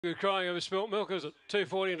Good crying over spilt milk, is it?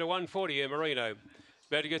 240 into 140 here, Merino.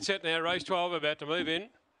 About to get set now, race 12, about to move in.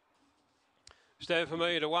 Stand for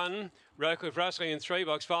me to 1, Rockcliffe Rusley in 3,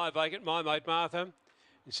 box 5 vacant, My Mate Martha.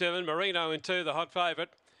 In 7, Merino in 2, the hot favourite.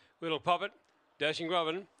 Little Poppet, Dashing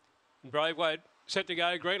Robin, and Brave Wade. Set to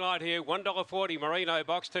go, green light here, $1.40, Merino,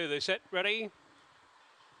 box 2. They're set, ready,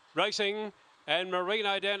 racing. And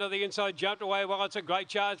Merino down to the inside, jumped away. Well, it's a great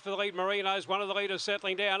charge for the lead. Merino's one of the leaders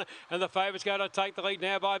settling down, and the favourite's going to take the lead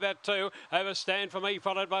now by about 2. Over Stand For Me,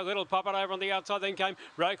 followed by Little Poppet over on the outside. Then came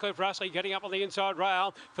Rockcliffe Rusley getting up on the inside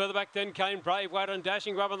rail. Further back then came Brave Wade and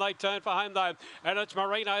Dashing Robin. They turn for home though, and it's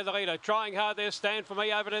Merino the leader. Trying hard there, Stand For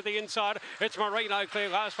Me over to the inside. It's Merino clear.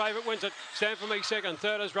 Last favourite wins it. Stand For Me second.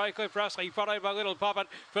 Third is Rockcliffe Rusley, followed by Little Poppet.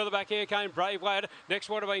 Further back here came Brave Wade.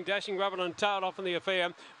 Next would have been Dashing Robin, and tailed off in the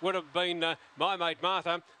affair would have been My Mate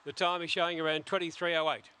Martha. The time is showing around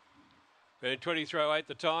 23.08. Around 23.08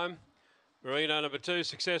 the time. Merino number 2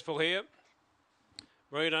 successful here.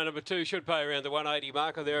 Merino number 2 should pay around the 180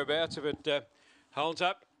 mark or thereabouts if it holds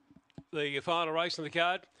up. The final race on the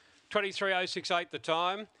card. 23.068 the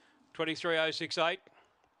time. 23.068.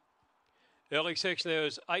 Early section there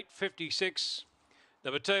was 8.56.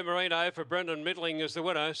 Number 2 Merino for Brendan Middling is the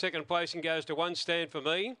winner. Second placing goes to 1 Stand For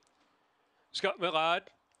Me. Scott Millard.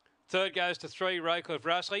 Third goes to 3, Rockcliffe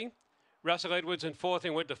Rusley. Russell Edwards, and fourth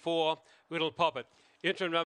in went to 4, Little Poppet. Interim